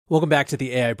Welcome back to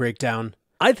the AI Breakdown.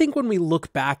 I think when we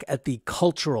look back at the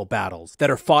cultural battles that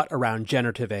are fought around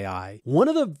generative AI, one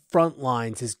of the front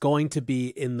lines is going to be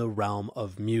in the realm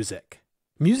of music.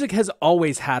 Music has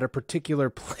always had a particular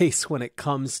place when it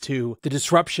comes to the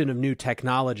disruption of new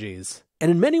technologies. And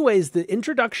in many ways, the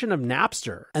introduction of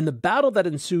Napster and the battle that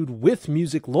ensued with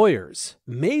music lawyers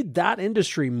made that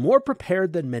industry more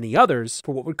prepared than many others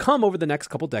for what would come over the next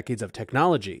couple decades of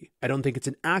technology. I don't think it's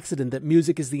an accident that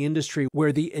music is the industry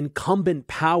where the incumbent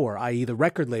power, i.e. the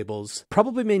record labels,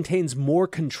 probably maintains more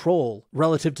control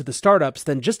relative to the startups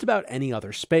than just about any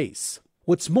other space.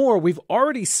 What's more, we've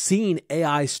already seen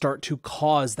AI start to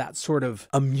cause that sort of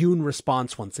immune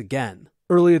response once again.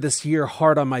 Earlier this year,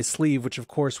 Hard on My Sleeve, which of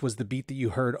course was the beat that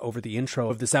you heard over the intro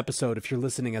of this episode if you're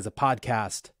listening as a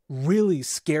podcast, really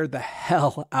scared the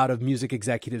hell out of music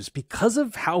executives because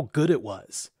of how good it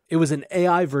was. It was an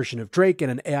AI version of Drake and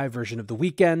an AI version of The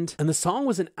Weeknd, and the song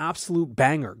was an absolute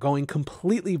banger, going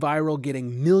completely viral,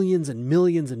 getting millions and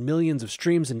millions and millions of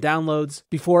streams and downloads,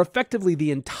 before effectively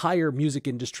the entire music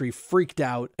industry freaked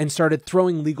out and started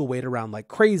throwing legal weight around like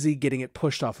crazy, getting it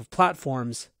pushed off of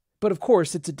platforms. But of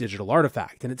course, it's a digital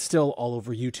artifact, and it's still all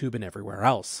over YouTube and everywhere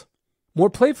else. More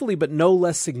playfully, but no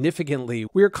less significantly,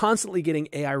 we are constantly getting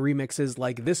AI remixes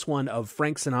like this one of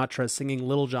Frank Sinatra singing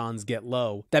Lil Jon's Get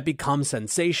Low that become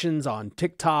sensations on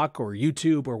TikTok or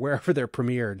YouTube or wherever they're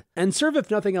premiered, and serve if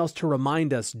nothing else to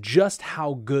remind us just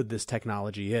how good this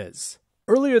technology is.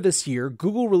 Earlier this year,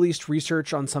 Google released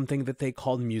research on something that they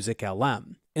called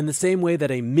MusicLM. In the same way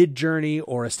that a Midjourney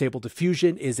or a Stable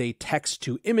Diffusion is a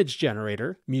text-to-image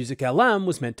generator, MusicLM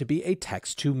was meant to be a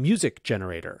text-to-music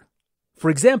generator. For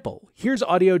example, here's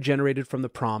audio generated from the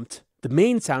prompt, the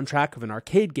main soundtrack of an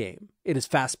arcade game. It is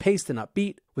fast-paced and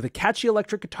upbeat, with a catchy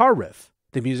electric guitar riff.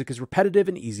 The music is repetitive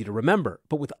and easy to remember,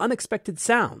 but with unexpected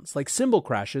sounds like cymbal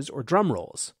crashes or drum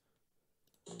rolls.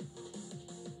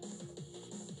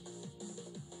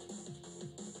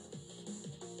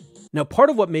 Now, part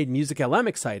of what made MusicLM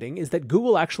exciting is that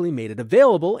Google actually made it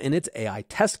available in its AI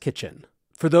test kitchen.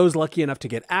 For those lucky enough to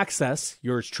get access,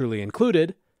 yours truly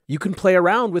included, you can play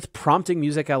around with prompting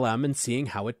MusicLM and seeing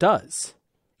how it does.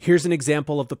 Here's an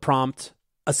example of the prompt: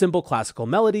 a simple classical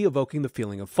melody evoking the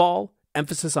feeling of fall,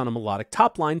 emphasis on a melodic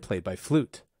top line played by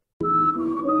flute.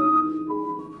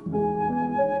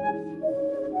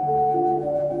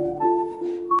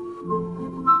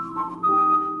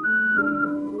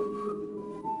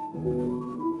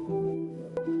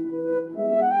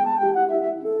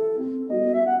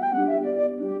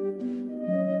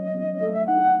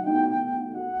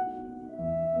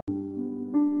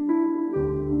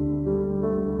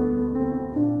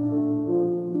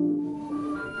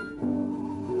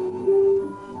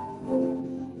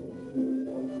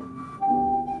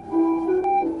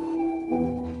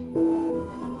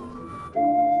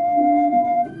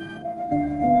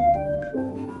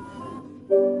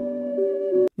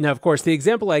 Now, of course, the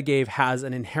example I gave has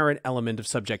an inherent element of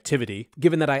subjectivity,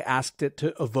 given that I asked it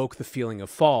to evoke the feeling of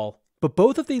fall. But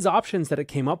both of these options that it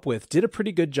came up with did a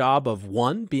pretty good job of,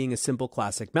 one, being a simple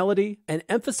classic melody, and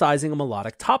emphasizing a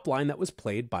melodic top line that was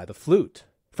played by the flute.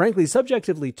 Frankly,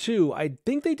 subjectively too, I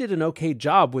think they did an okay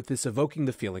job with this evoking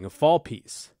the feeling of fall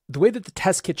piece. The way that the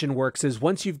test kitchen works is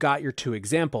once you've got your two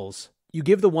examples, you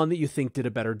give the one that you think did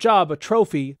a better job a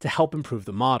trophy to help improve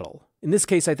the model. In this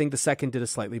case, I think the second did a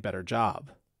slightly better job.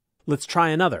 Let's try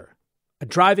another. A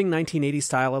driving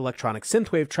 1980s-style electronic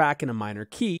synthwave track in a minor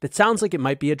key that sounds like it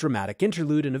might be a dramatic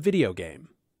interlude in a video game.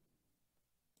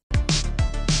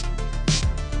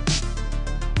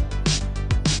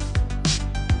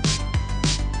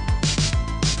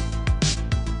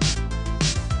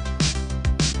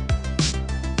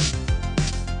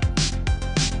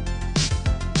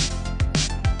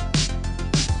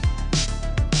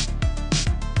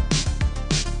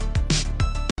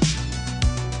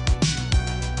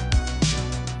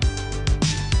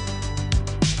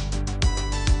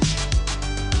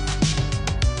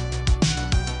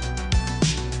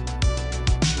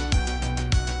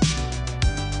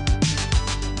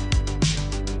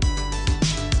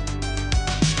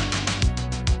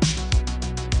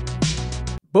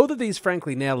 Both of these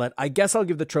frankly nail it. I guess I'll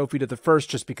give the trophy to the first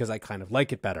just because I kind of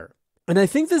like it better. And I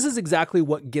think this is exactly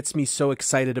what gets me so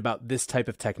excited about this type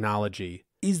of technology,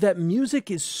 is that music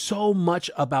is so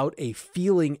much about a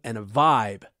feeling and a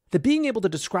vibe, that being able to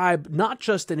describe not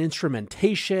just an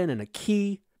instrumentation and a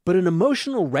key, but an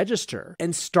emotional register,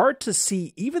 and start to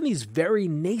see even these very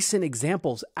nascent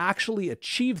examples actually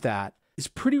achieve that, is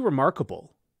pretty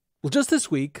remarkable. Well, just this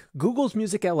week, Google's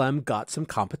MusicLM got some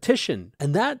competition,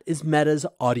 and that is Meta's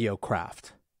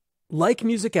AudioCraft. Like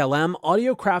MusicLM,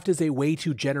 AudioCraft is a way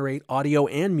to generate audio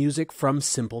and music from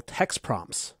simple text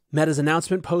prompts. Meta's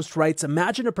announcement post writes,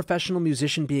 "Imagine a professional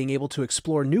musician being able to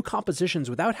explore new compositions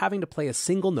without having to play a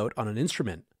single note on an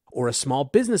instrument, or a small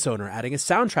business owner adding a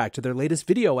soundtrack to their latest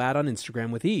video ad on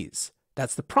Instagram with ease."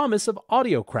 That's the promise of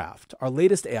AudioCraft, our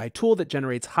latest AI tool that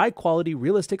generates high-quality,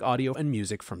 realistic audio and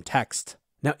music from text.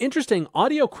 Now, interesting,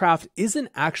 AudioCraft isn't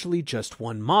actually just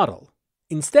one model.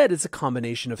 Instead, it's a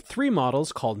combination of 3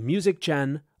 models called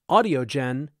MusicGen,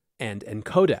 AudioGen, and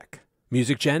Encodec.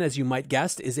 MusicGen, as you might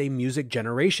guess, is a music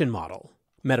generation model.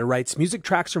 Meta writes, "Music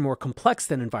tracks are more complex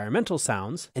than environmental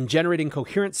sounds, and generating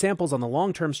coherent samples on the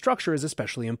long-term structure is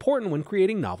especially important when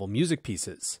creating novel music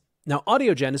pieces." Now,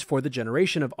 AudioGen is for the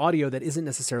generation of audio that isn't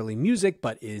necessarily music,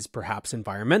 but is perhaps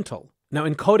environmental. Now,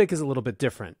 Encodec is a little bit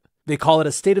different. They call it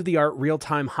a state-of-the-art,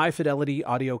 real-time, high-fidelity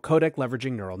audio codec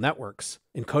leveraging neural networks.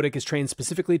 Encodec is trained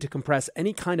specifically to compress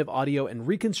any kind of audio and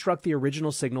reconstruct the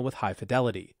original signal with high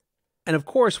fidelity. And of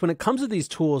course, when it comes to these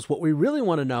tools, what we really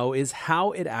want to know is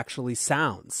how it actually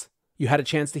sounds. You had a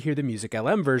chance to hear the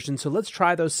MusicLM version, so let's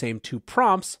try those same 2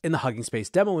 prompts in the Hugging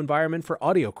Space demo environment for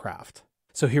AudioCraft.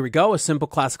 So here we go, a simple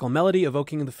classical melody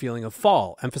evoking the feeling of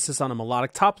fall, emphasis on a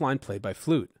melodic top line played by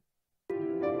flute.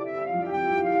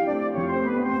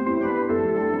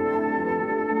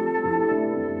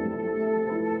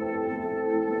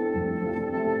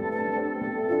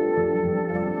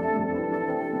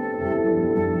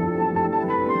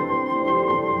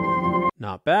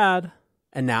 Not bad.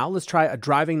 And now let's try a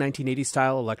driving 1980s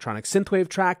style electronic synthwave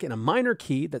track in a minor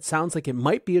key that sounds like it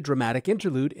might be a dramatic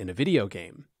interlude in a video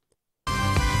game.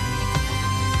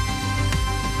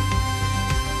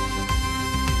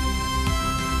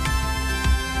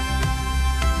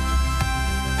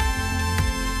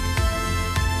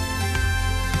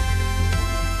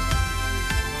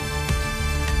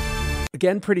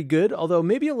 Again, pretty good, although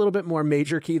maybe a little bit more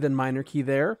major key than minor key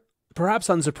there. Perhaps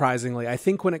unsurprisingly, I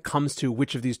think when it comes to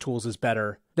which of these tools is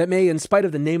better, that may, in spite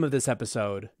of the name of this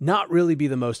episode, not really be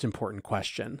the most important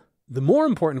question. The more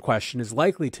important question is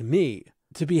likely to me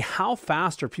to be how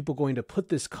fast are people going to put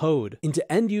this code into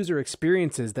end-user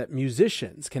experiences that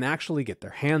musicians can actually get their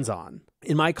hands on.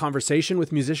 In my conversation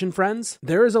with musician friends,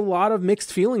 there is a lot of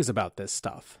mixed feelings about this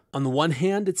stuff. On the one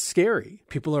hand, it's scary.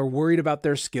 People are worried about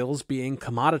their skills being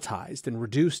commoditized and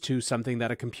reduced to something that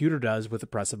a computer does with the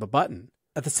press of a button.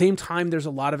 At the same time, there's a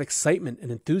lot of excitement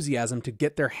and enthusiasm to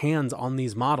get their hands on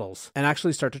these models and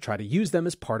actually start to try to use them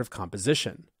as part of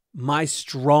composition. My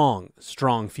strong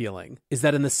feeling is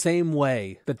that in the same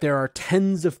way that there are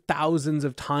tens of thousands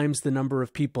of times the number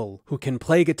of people who can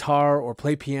play guitar or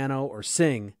play piano or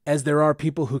sing, as there are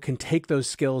people who can take those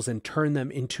skills and turn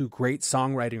them into great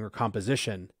songwriting or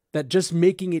composition, that just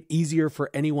making it easier for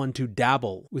anyone to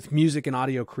dabble with music and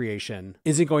audio creation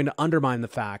isn't going to undermine the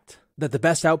fact that the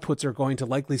best outputs are going to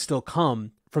likely still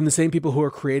come from the same people who are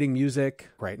creating music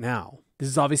right now. This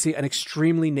is obviously an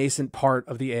extremely nascent part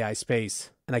of the AI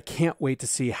space, and I can't wait to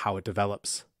see how it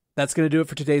develops. That's going to do it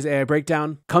for today's AI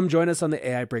Breakdown. Come join us on the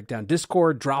AI Breakdown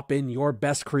Discord, drop in your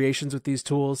best creations with these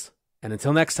tools, and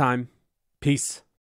until next time, peace.